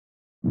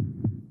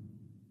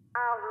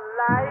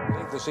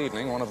This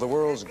evening, one of the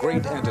world's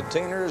great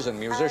entertainers and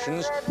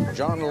musicians,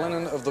 John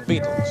Lennon of the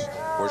Beatles,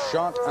 was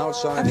shot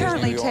outside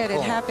Apparently, his New York Ted, it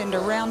home. happened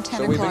around 10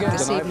 So o'clock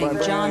this evening.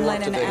 John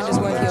Lennon and his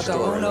wife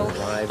Yoko Ono,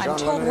 I'm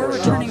told, were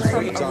returning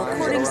from a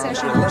recording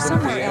session or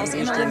somewhere else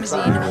in a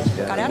limousine,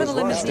 got out of the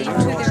limousine to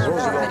their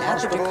apartment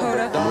at the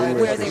Dakota,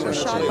 where they were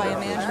shot by a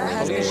man who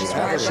has been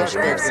described, as you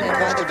have said,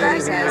 by the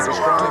press as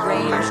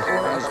deranged or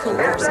a kook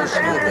or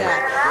something like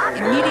that.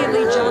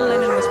 Immediately, John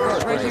Lennon was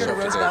brought right here to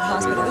Roosevelt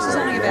Hospital. This is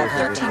only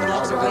about 13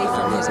 blocks away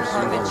from his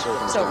apartment,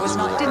 so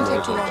it didn't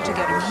take too long to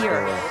get him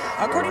here.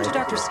 According to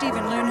Dr.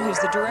 Stephen Loon, who's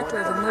the director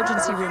of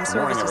emergency room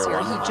services here,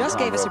 he just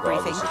gave us a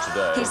briefing.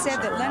 He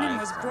said that Lennon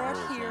was brought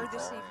here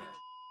this evening.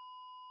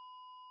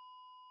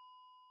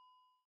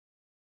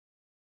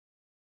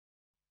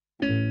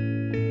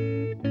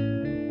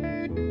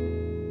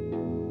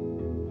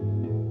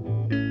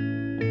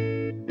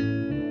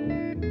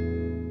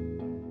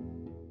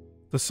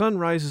 The sun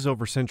rises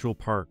over Central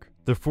Park.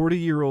 The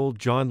 40-year-old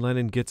John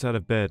Lennon gets out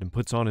of bed and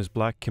puts on his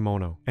black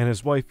kimono, and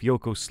his wife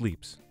Yoko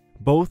sleeps.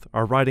 Both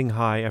are riding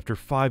high after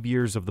 5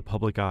 years of the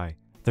public eye.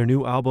 Their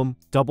new album,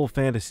 Double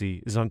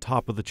Fantasy, is on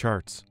top of the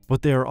charts,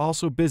 but they are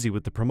also busy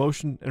with the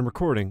promotion and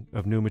recording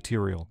of new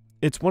material.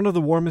 It's one of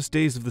the warmest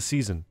days of the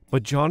season,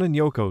 but John and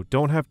Yoko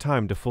don't have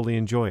time to fully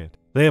enjoy it.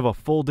 They have a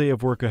full day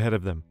of work ahead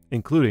of them,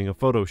 including a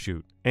photo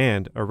shoot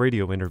and a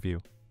radio interview.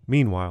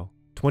 Meanwhile,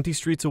 20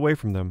 streets away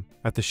from them,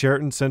 at the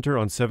Sheraton Center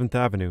on 7th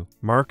Avenue,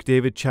 Mark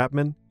David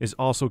Chapman is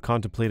also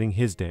contemplating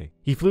his day.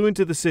 He flew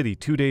into the city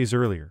 2 days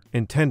earlier,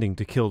 intending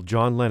to kill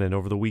John Lennon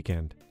over the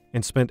weekend,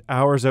 and spent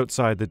hours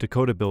outside the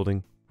Dakota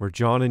building where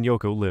John and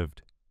Yoko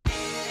lived.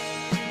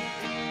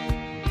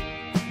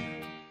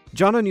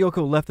 John and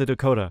Yoko left the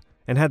Dakota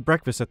and had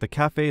breakfast at the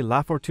Café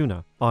La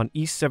Fortuna on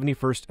East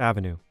 71st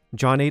Avenue.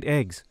 John ate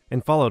eggs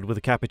and followed with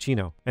a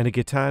cappuccino and a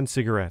Gitane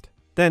cigarette.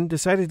 Then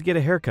decided to get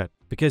a haircut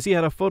because he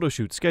had a photo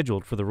shoot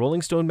scheduled for the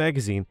Rolling Stone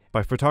magazine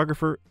by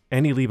photographer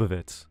Annie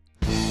Leibovitz.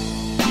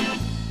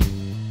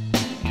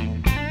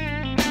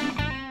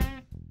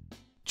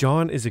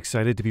 John is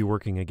excited to be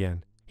working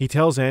again. He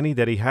tells Annie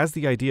that he has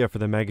the idea for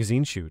the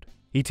magazine shoot.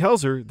 He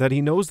tells her that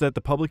he knows that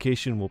the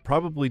publication will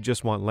probably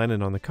just want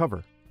Lennon on the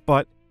cover,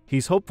 but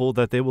he's hopeful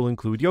that they will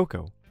include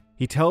Yoko.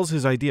 He tells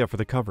his idea for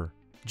the cover.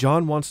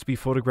 John wants to be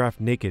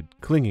photographed naked,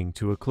 clinging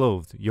to a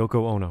clothed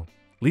Yoko Ono.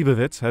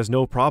 Leibovitz has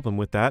no problem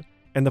with that,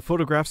 and the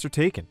photographs are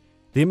taken.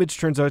 The image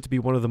turns out to be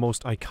one of the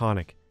most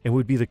iconic and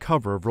would be the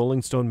cover of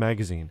Rolling Stone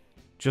magazine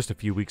just a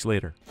few weeks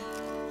later.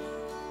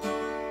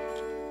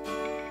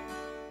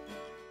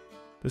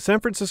 The San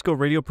Francisco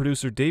radio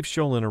producer Dave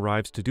Sholin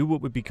arrives to do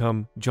what would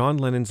become John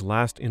Lennon's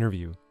last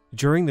interview.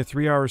 During the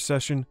 3-hour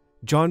session,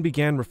 John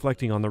began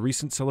reflecting on the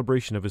recent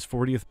celebration of his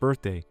 40th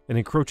birthday and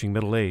encroaching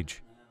middle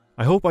age.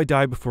 "I hope I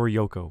die before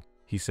Yoko,"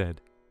 he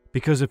said,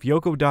 "because if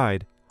Yoko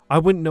died, I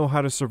wouldn't know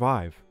how to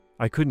survive.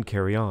 I couldn't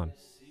carry on.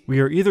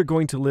 We are either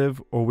going to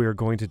live or we are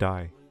going to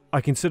die.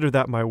 I consider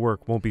that my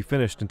work won't be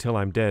finished until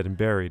I'm dead and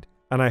buried,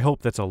 and I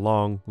hope that's a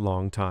long,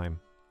 long time."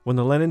 When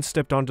the Lennons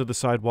stepped onto the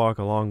sidewalk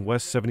along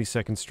West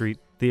 72nd Street,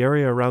 the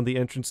area around the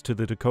entrance to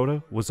the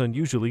Dakota was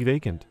unusually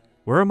vacant.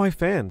 "Where are my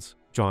fans?"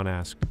 John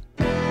asked.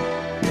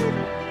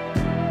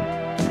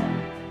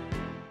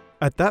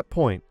 At that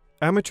point,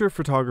 amateur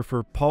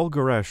photographer Paul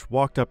Goresh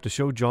walked up to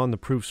show John the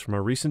proofs from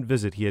a recent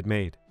visit he had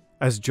made.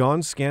 As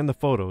John scanned the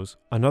photos,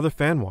 another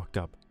fan walked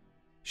up,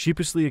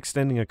 sheepishly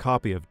extending a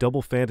copy of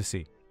Double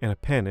Fantasy and a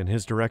pen in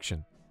his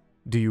direction.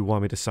 "Do you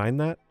want me to sign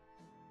that?"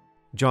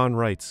 John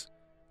writes,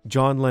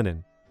 John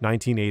Lennon,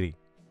 1980.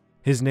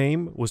 His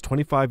name was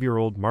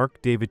 25-year-old Mark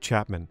David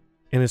Chapman.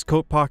 In his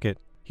coat pocket,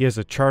 he has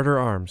a Charter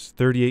Arms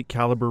 .38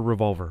 caliber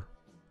revolver.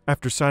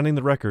 After signing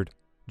the record,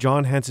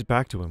 John hands it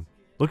back to him,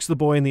 looks the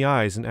boy in the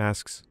eyes and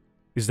asks,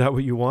 "Is that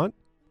what you want?"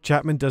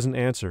 Chapman doesn't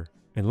answer,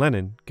 and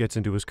Lennon gets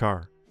into his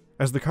car.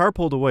 As the car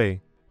pulled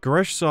away,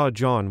 Goresh saw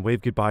John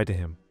wave goodbye to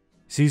him.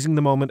 Seizing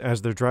the moment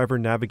as their driver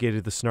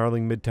navigated the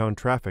snarling midtown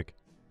traffic,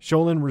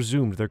 Sholin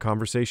resumed their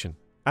conversation,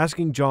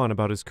 asking John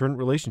about his current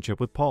relationship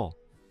with Paul.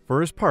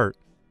 For his part,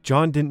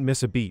 John didn't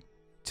miss a beat,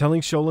 telling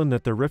Sholin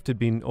that their rift had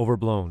been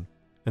overblown,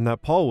 and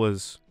that Paul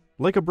was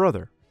like a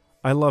brother.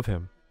 "I love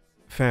him.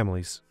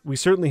 Families. We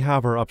certainly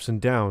have our ups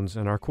and downs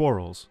and our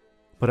quarrels,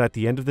 but at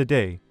the end of the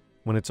day,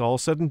 when it's all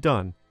said and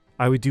done,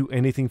 I would do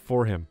anything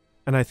for him,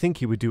 and I think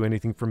he would do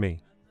anything for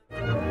me."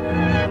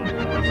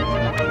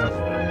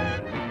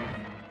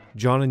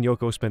 John and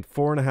Yoko spent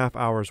 4.5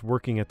 hours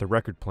working at the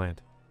record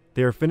plant.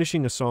 They are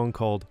finishing a song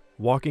called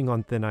Walking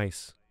on Thin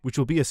Ice, which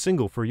will be a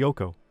single for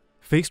Yoko.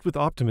 Faced with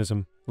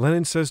optimism,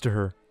 Lennon says to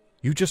her,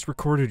 "You just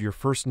recorded your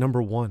first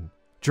 #1.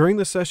 During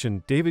the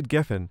session, David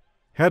Geffen,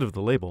 head of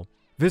the label,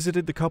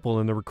 visited the couple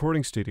in the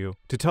recording studio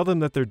to tell them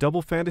that their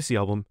Double Fantasy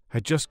album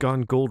had just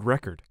gone gold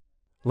record.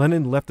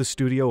 Lennon left the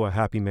studio a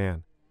happy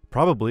man,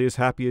 probably as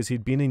happy as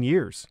he'd been in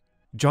years.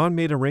 John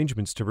made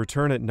arrangements to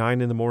return at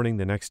 9 in the morning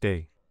the next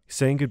day,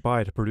 saying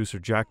goodbye to producer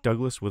Jack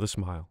Douglas with a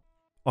smile.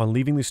 On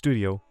leaving the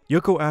studio,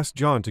 Yoko asked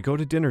John to go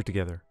to dinner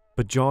together,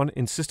 but but John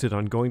insisted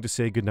on going to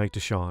say goodnight to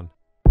Sean.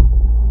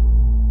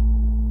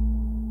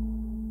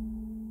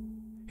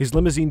 His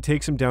limousine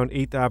takes him down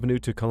 8th Avenue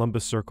to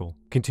Columbus Circle,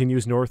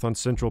 continues north on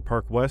Central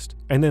Park West,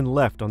 and then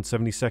left on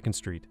 72nd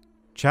Street.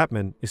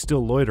 Chapman is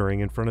still loitering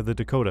in front of the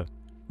Dakota,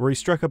 where he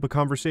struck up a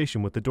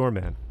conversation with the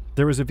doorman.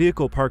 There is a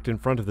vehicle parked in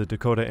front of the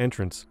Dakota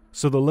entrance,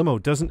 so the limo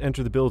doesn't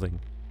enter the building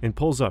and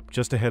pulls up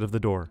just ahead of the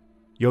door.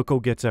 Yoko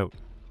gets out,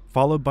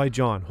 followed by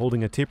John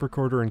holding a tape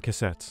recorder and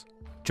cassettes.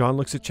 John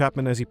looks at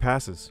Chapman as he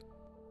passes.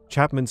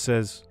 Chapman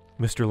says,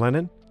 "Mr.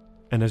 Lennon?"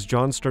 And as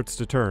John starts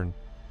to turn,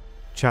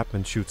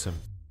 Chapman shoots him.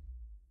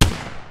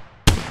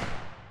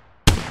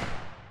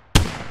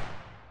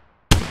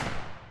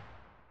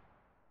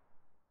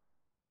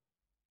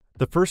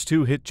 The first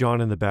two hit John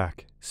in the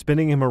back,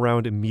 spinning him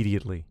around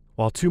immediately,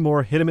 while two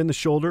more hit him in the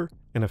shoulder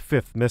and a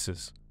fifth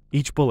misses,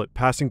 each bullet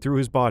passing through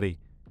his body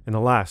and the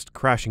last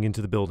crashing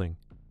into the building.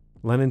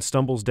 Lennon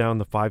stumbles down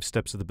the 5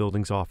 steps of the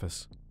building's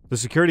office. The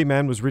security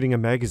man was reading a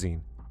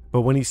magazine,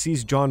 but when he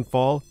sees John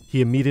fall,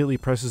 he immediately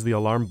presses the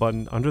alarm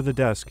button under the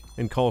desk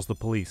and calls the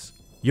police.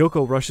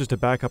 Yoko rushes to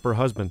back up her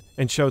husband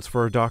and shouts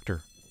for a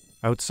doctor.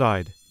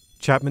 Outside,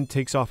 Chapman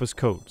takes off his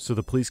coat so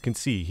the police can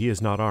see he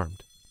is not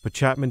armed. But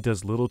Chapman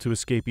does little to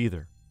escape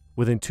either.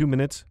 Within 2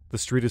 minutes, the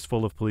street is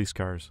full of police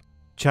cars.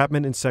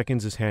 Chapman in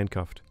seconds is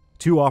handcuffed.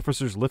 2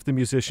 officers lift the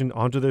musician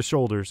onto their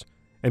shoulders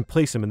and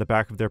place him in the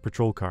back of their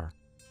patrol car.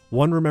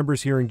 One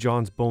remembers hearing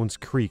John's bones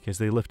creak as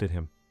they lifted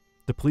him.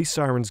 The police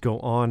sirens go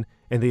on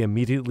and they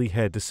immediately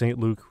head to St.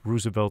 Luke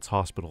Roosevelt's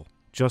hospital,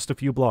 just a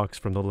few blocks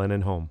from the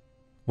Lennon home.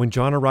 When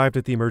John arrived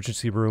at the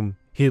emergency room,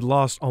 he had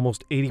lost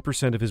almost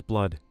 80% of his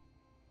blood.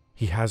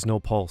 He has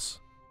no pulse.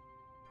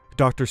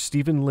 Dr.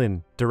 Stephen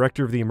Lynn,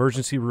 director of the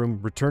emergency room,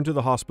 returned to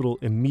the hospital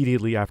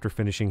immediately after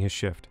finishing his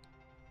shift.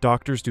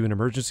 Doctors do an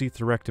emergency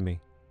thoracotomy.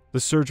 The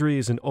surgery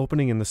is an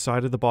opening in the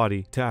side of the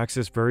body to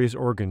access various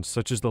organs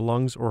such as the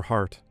lungs or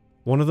heart.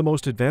 One of the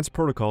most advanced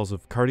protocols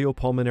of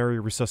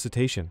cardiopulmonary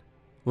resuscitation.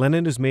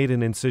 Lennon has made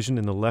an incision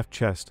in the left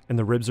chest and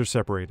the ribs are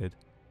separated,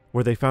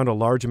 where they found a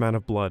large amount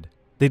of blood.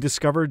 They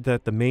discovered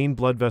that the main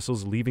blood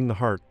vessels leaving the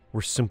heart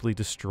were simply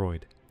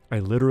destroyed. "I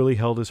literally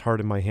held his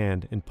heart in my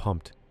hand and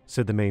pumped,"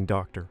 said the main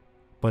doctor.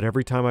 "But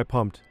every time I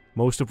pumped,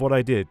 most of what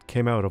I did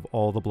came out of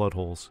all the blood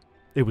holes.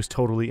 It was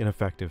totally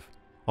ineffective.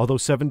 Although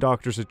 7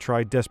 doctors had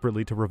tried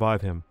desperately to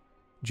revive him,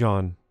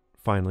 John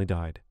finally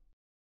died."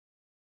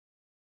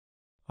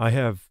 "I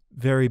have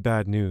very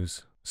bad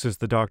news," says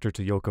the doctor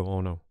to Yoko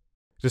Ono.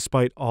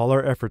 "Despite all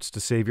our efforts to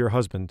save your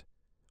husband,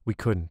 we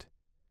couldn't,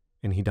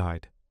 and he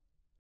died."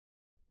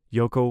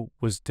 Yoko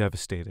was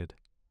devastated.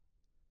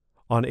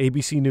 On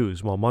ABC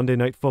News, while Monday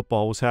Night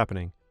Football was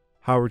happening,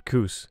 Howard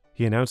Coos,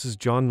 he announces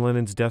John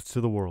Lennon's death to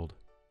the world.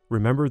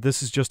 "Remember,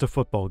 this is just a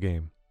football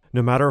game.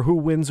 No matter who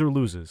wins or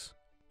loses.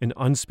 An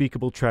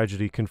unspeakable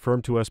tragedy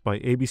confirmed to us by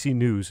ABC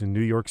News in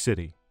New York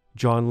City.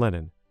 John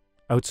Lennon,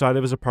 outside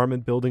of his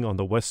apartment building on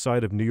the west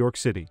side of New York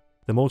City,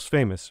 the most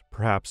famous,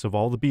 perhaps, of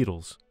all the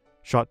Beatles,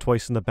 shot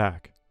twice in the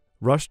back,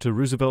 rushed to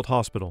Roosevelt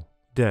Hospital,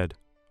 dead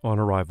on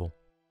arrival."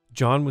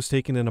 John was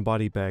taken in a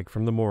body bag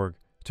from the morgue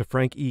to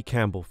Frank E.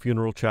 Campbell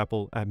Funeral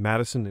Chapel at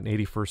Madison and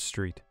 81st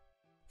Street.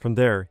 From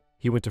there,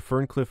 he went to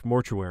Ferncliff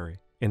Mortuary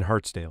in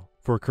Hartsdale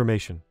for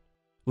cremation.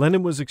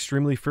 Lennon was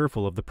extremely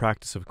fearful of the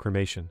practice of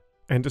cremation,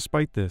 and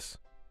despite this,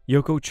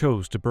 Yoko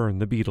chose to burn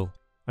the beetle.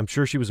 I'm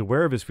sure she was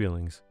aware of his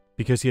feelings,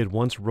 because he had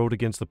once wrote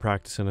against the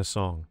practice in a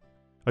song.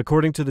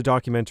 According to the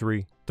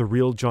documentary, The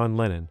Real John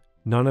Lennon,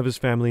 none of his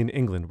family in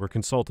England were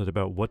consulted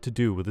about what to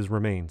do with his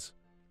remains.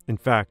 In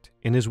fact,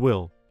 in his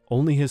will,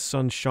 only his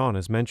son Sean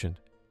is mentioned.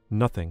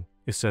 Nothing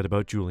is said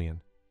about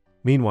Julian.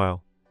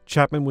 Meanwhile,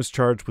 Chapman was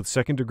charged with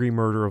second-degree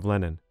murder of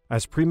Lennon,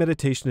 as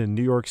premeditation in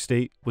New York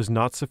State was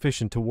not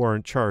sufficient to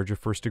warrant charge of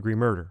first-degree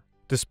murder.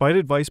 Despite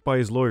advice by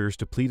his lawyers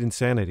to plead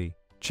insanity,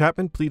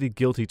 Chapman pleaded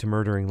guilty to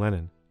murdering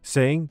Lennon,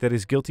 saying that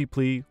his guilty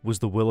plea was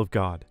the will of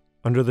God.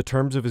 Under the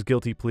terms of his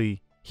guilty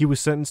plea, he was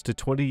sentenced to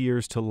 20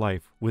 years to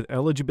life with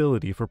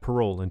eligibility for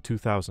parole in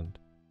 2000.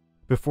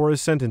 Before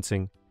his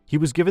sentencing, he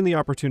was given the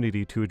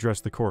opportunity to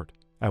address the court,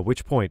 at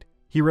which point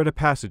he read a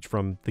passage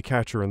from The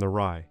Catcher in the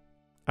Rye.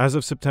 As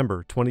of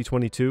September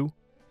 2022,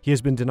 he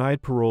has been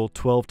denied parole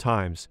 12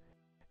 times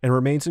and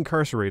remains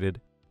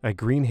incarcerated at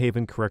Green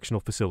Haven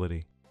Correctional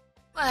Facility.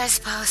 Well, I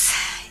suppose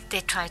they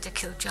tried to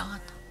kill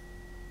John.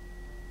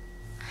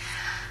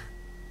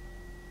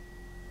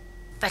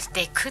 But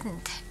they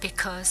couldn't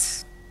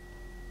because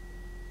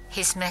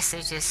his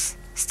message is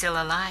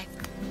still alive.